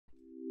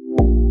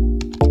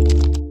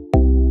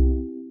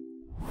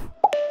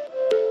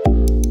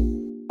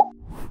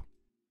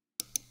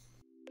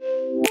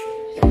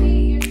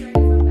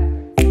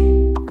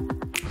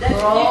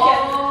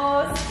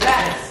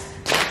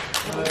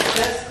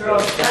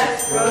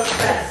fest, grosse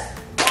fest.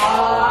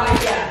 Oh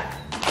yeah.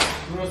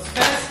 Grosse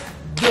fest,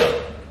 2,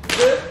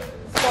 3,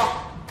 4,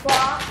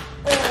 5,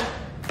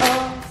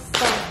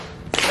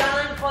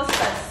 grosse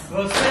fest.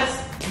 Grosse fest,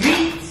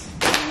 8,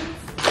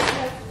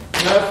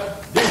 9,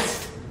 10,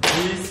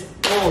 10, 11.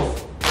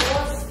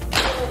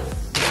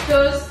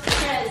 Grosse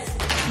fest.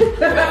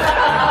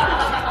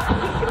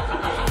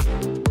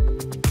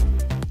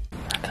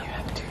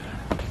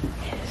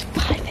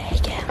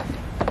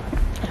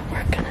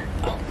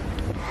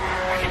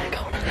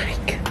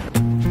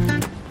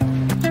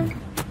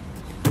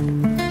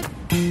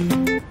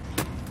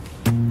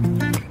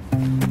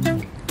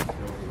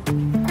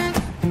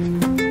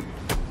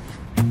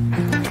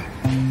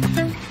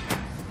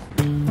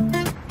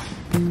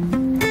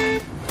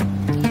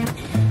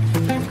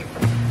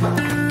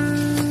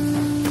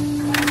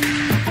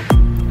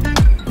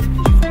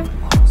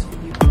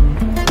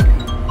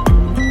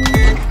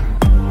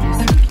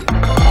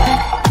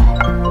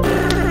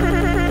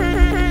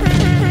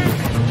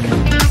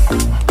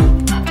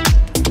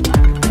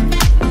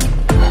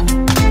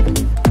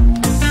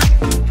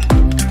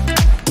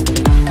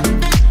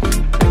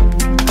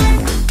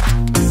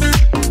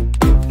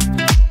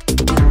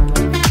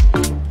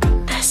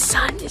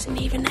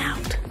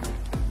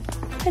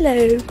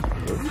 Hello.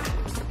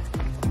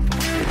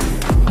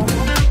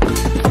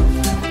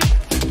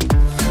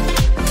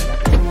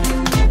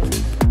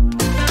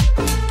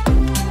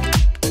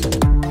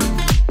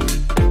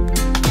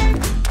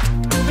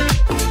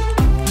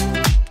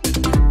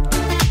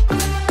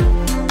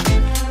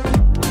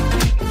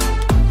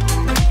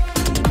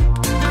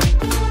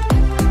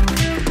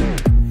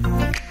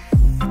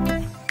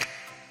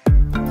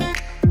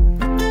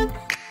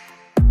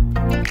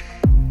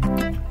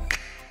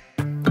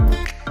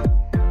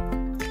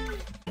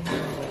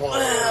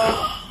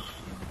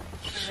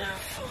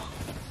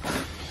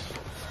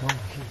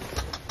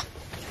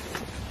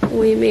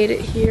 We made it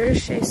here.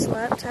 Shay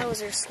slept. How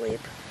was your sleep?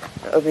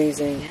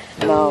 Amazing.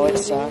 No, it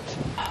sucked.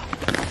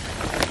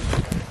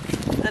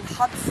 And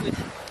hot food.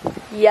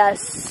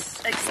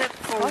 Yes. Except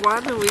for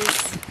one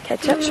with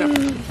Ketchup.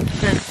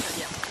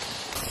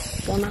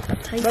 Bon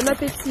appetit. Bon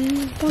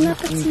appetit. Bon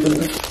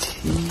appetit.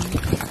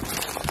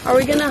 Are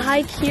we gonna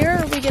hike here or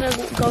are we gonna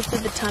go through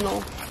the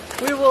tunnel?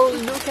 We will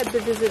look at the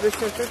visitor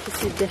center to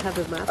see if they have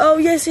a map. Oh,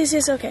 yes,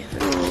 okay.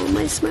 Oh,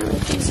 my smiley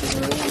face is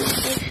really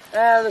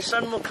happy. The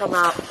sun will come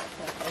out.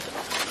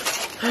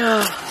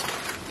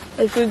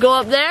 If we go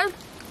up there,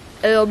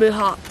 it'll be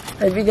hot.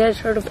 Have you guys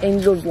heard of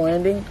Angel's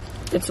Landing?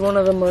 It's one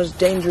of the most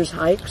dangerous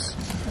hikes.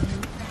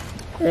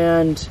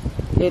 And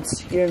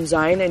it's here in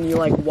Zion, and you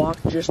like walk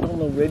just on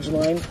the ridge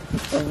line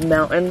of the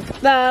mountain.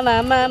 Na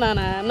na na na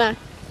na na.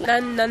 Na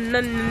na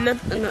na na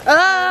na.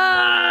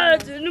 Ah,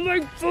 it's in my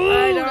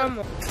food.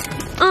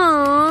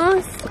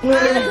 Aww.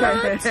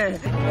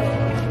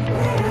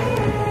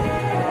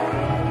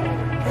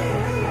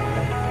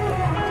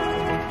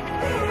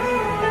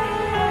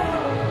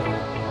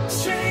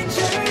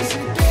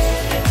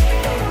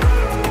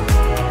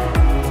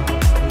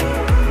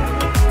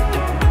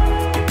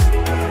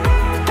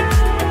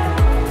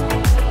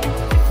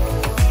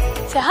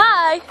 Say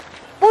hi.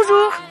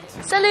 Bonjour.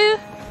 Salut.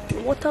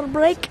 Water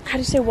break. How do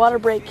you say water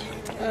break?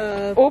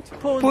 Pause.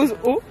 Pause.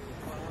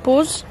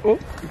 Pause. Oh.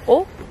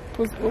 Oh.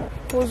 Pause.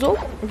 Pause. Pause.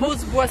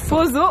 Pause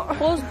boisson.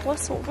 Pause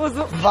boisson.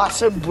 Pause. Va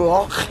se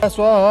boire.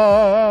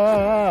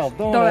 S'asseoir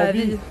dans la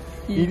vie,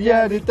 il y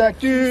a des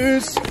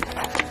cactus.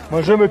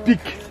 Moi je me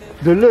pique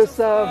de le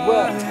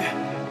savoir.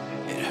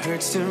 It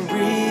hurts to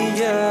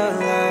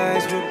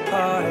realize we're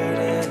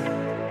parted.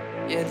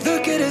 Yeah,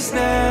 look at us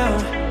now.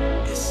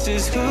 This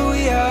is who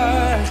we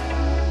are.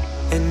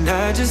 And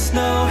I just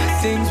know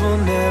things will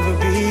never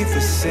be the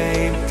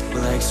same.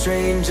 We're like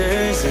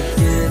strangers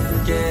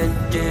again.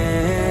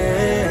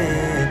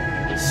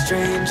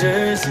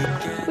 Strangers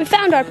again. We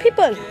found our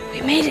people.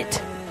 We made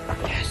it.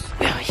 Yes,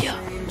 we are here.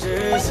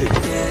 Strangers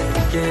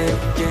again.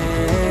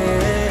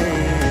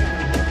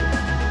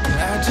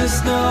 I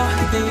just know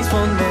things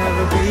will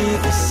never be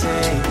the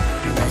same.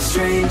 We're like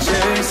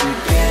strangers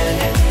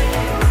again.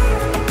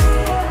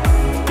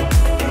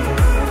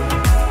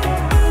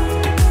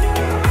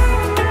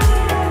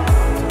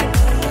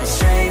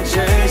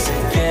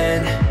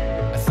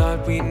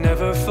 We'd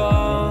never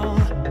fall,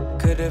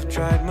 could have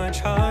tried much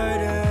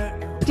harder.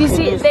 Do you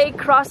see they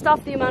crossed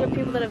off the amount of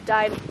people that have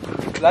died?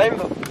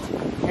 Climb.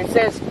 It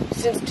says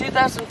since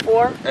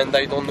 2004. And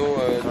I don't know.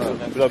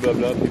 Blah blah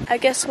blah. I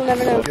guess we'll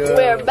never know.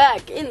 We're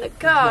back in the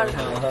car.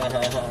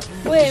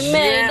 We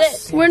made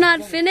it. We're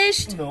not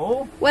finished?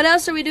 No. What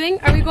else are we doing?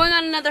 Are we going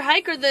on another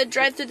hike or the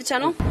drive through the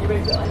tunnel?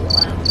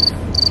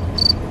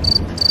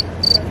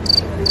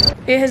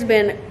 It has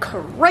been a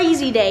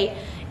crazy day.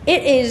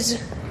 It is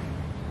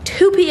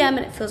 2 p.m.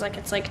 and it feels like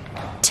it's like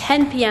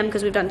 10 p.m.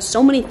 because we've done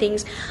so many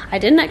things. I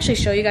didn't actually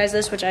show you guys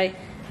this, which I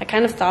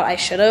kind of thought I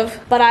should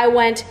have. But I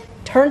went,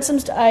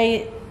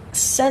 I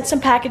sent some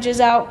packages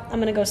out. I'm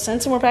gonna go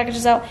send some more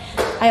packages out.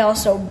 I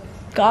also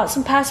got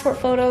some passport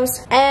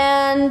photos.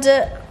 And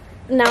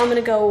now I'm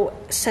gonna go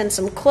send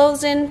some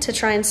clothes in to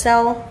try and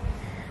sell.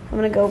 I'm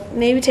gonna go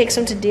maybe take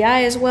some to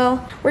DI as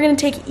well. We're gonna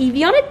take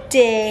Evie on a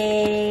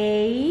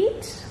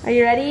date. Are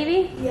you ready,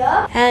 Evie?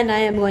 Yeah. And I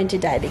am going to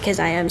die because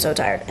I am so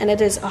tired. And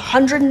it is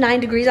 109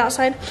 degrees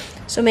outside,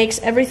 so it makes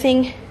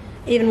everything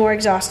even more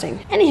exhausting.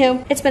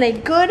 Anywho, it's been a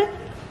good,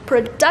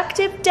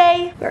 productive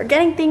day. We're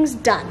getting things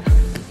done.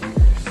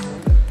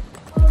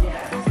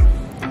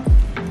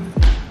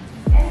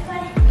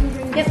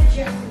 Yep.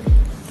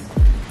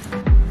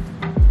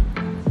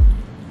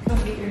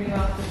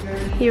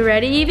 You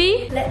ready,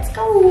 Evie? Let's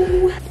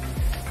go.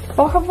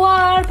 Au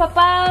revoir,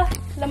 papa,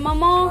 la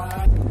maman.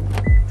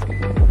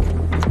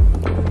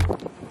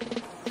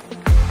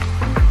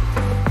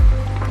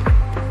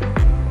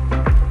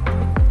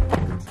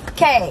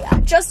 Okay, I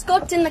just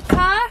got in the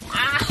car.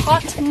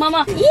 Hot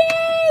mama.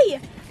 Yay!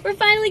 We're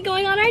finally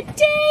going on our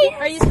date.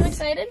 Are you so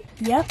excited?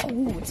 Yep.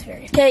 Ooh, it's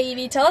very. Okay,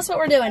 Evie, tell us what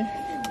we're doing.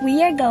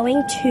 We are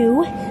going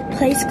to a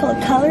place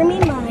called Color Me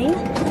Mine,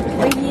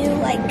 where you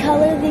like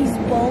color these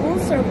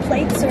bowls or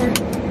plates, or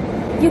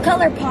you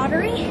color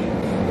pottery,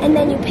 and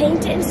then you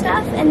paint it and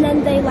stuff, and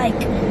then they like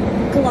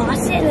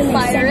gloss it and then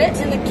Fire they it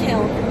in the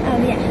kiln. Oh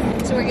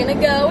yeah. So we're gonna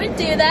go and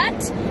do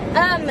that.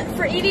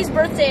 For Evie's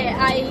birthday,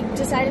 I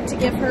decided to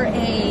give her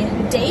a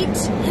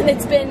date, and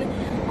it's been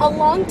a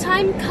long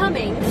time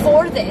coming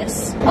for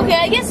this. Okay,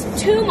 I guess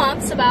 2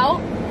 months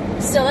about.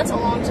 Still, that's a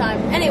long time.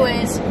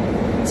 Anyways,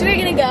 so we're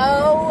gonna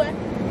go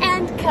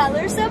and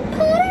color some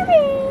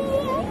pottery.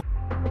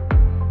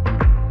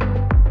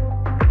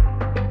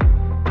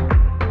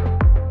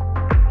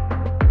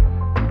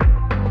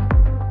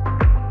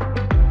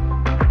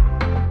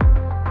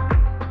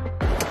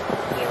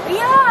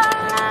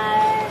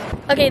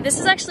 Okay, this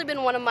has actually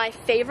been one of my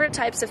favorite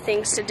types of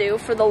things to do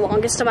for the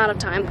longest amount of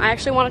time. I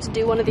actually wanted to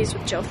do one of these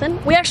with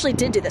Jothan. We actually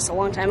did do this a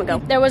long time ago.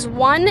 There was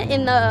one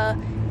in the,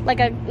 like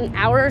an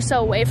hour or so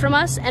away from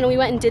us, and we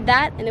went and did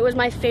that, and it was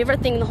my favorite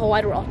thing in the whole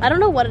wide world. I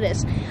don't know what it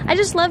is. I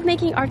just love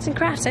making arts and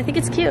crafts. I think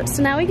it's cute.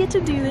 So now we get to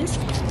do this.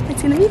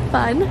 It's gonna be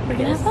fun. We're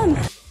gonna have fun.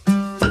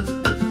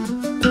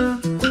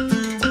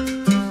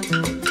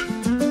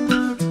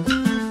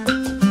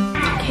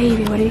 Okay,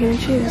 Evie, what are you gonna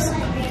choose?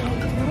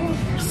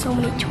 There's so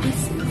many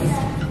choices.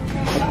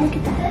 Look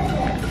at that.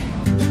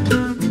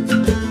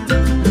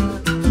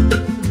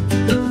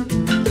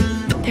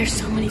 There's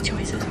so many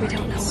choices. We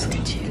don't know what to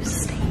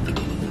choose.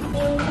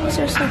 These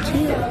are so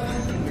cute.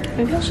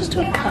 Maybe I'll just do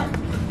a cup.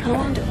 I don't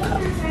want to do a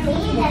cup.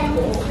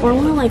 Or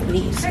one like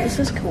these. This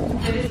is cool.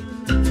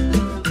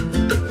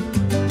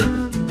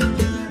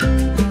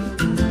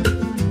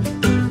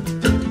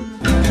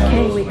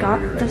 Okay, we got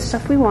the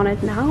stuff we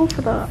wanted. Now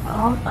for the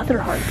other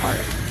hard part.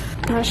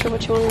 I'm not sure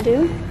what you want to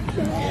do.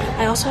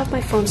 I also have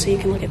my phone so you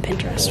can look at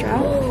Pinterest,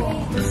 right?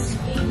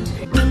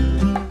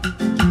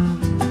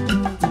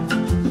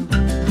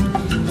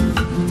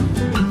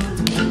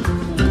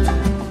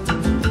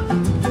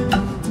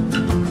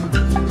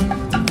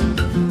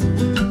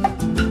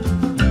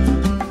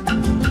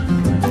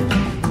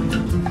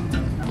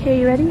 Okay,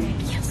 you ready?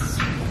 Yes.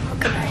 I'll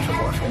come back for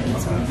more from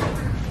these.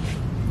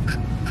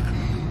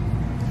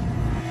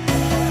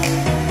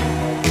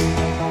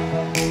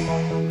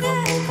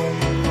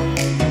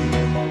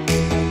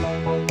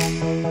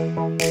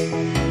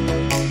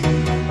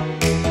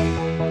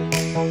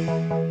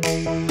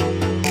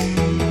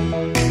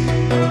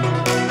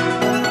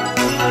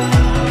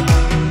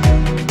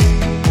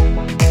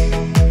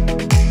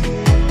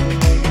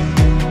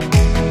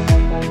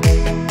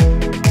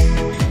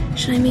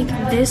 Should I make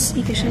this?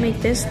 Either should I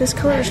make this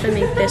color, or should I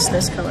make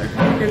this color?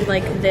 And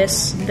like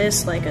this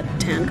like a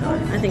tan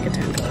color. I think a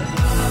tan color.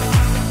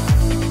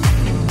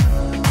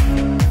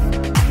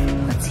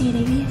 Let's see it,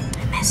 Evie.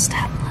 I messed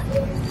up.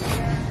 Look.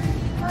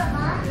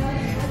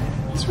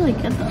 It's really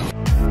good though.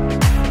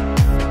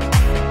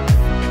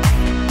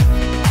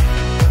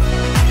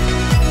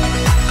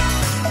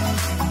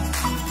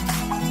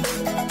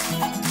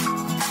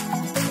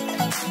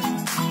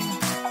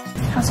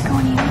 How's it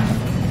going,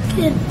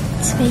 Evie? Good.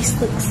 His face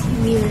looks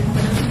weird.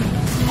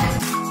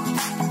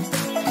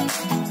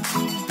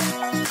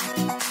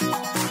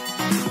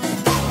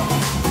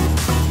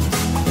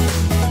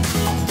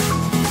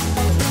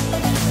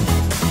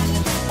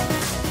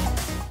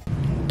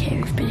 Okay,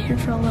 we've been here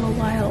for a little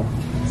while.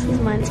 This is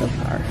mine so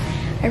far.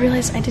 I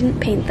realized I didn't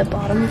paint the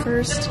bottom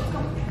first.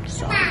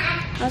 So,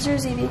 how's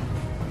yours, Evie?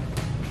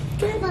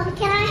 Good, Mom.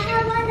 Can I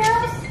have one of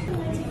those?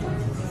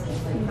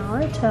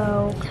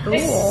 Naruto.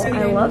 Cool.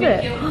 I love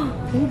it.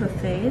 Ooh, the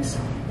face.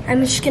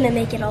 I'm just gonna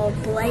make it all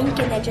blank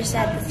and then just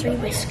add the 3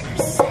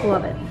 whiskers.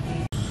 Love it.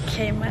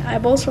 Okay, my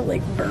eyeballs are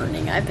like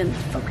burning. I've been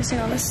focusing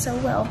on this so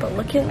well, but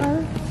look at our,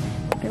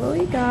 look at what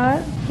we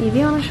got. Evie,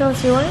 you wanna show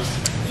us yours?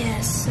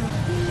 Yes.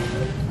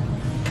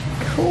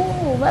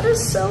 Cool, that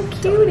is so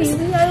cute,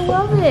 Evie. I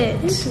love it.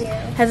 Thank you.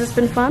 Has this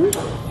been fun?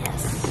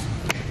 Yes.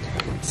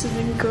 This has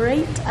been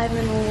great. I've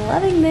been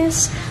loving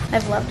this.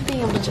 I've loved being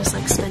able to just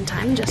like spend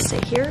time and just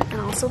sit here, and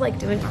also like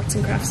doing arts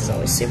and crafts is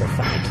always super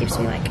fun. It keeps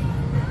me like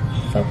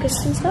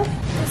focused and stuff.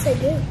 Yes, I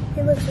do.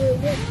 It looks really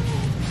good.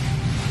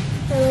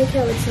 I like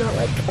how it's not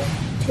like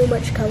too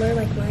much color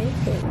like mine.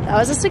 That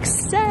was a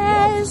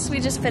success. We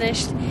just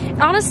finished.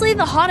 Honestly,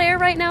 the hot air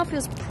right now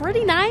feels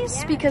pretty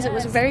nice because it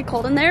was very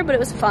cold in there, but it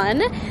was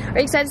fun. Are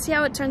you excited to see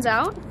how it turns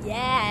out?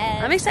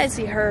 Yeah. I'm excited to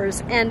see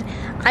hers. And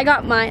I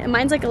got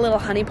mine's like a little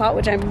honey pot,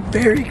 which I'm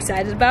very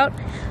excited about.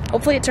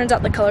 Hopefully it turns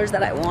out the colors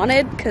that I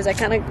wanted because I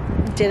kind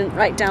of didn't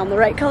write down the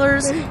right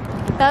colors.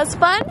 That was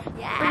fun.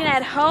 Yeah. We're gonna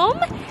head home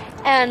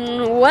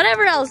and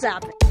whatever else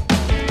happens.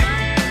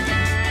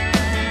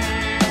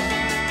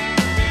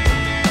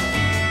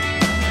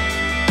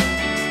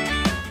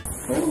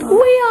 We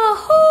are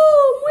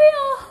home! We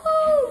are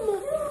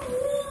home!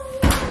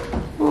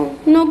 Oh,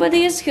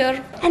 nobody is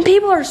here. And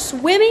people are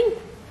swimming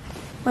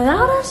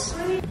without us?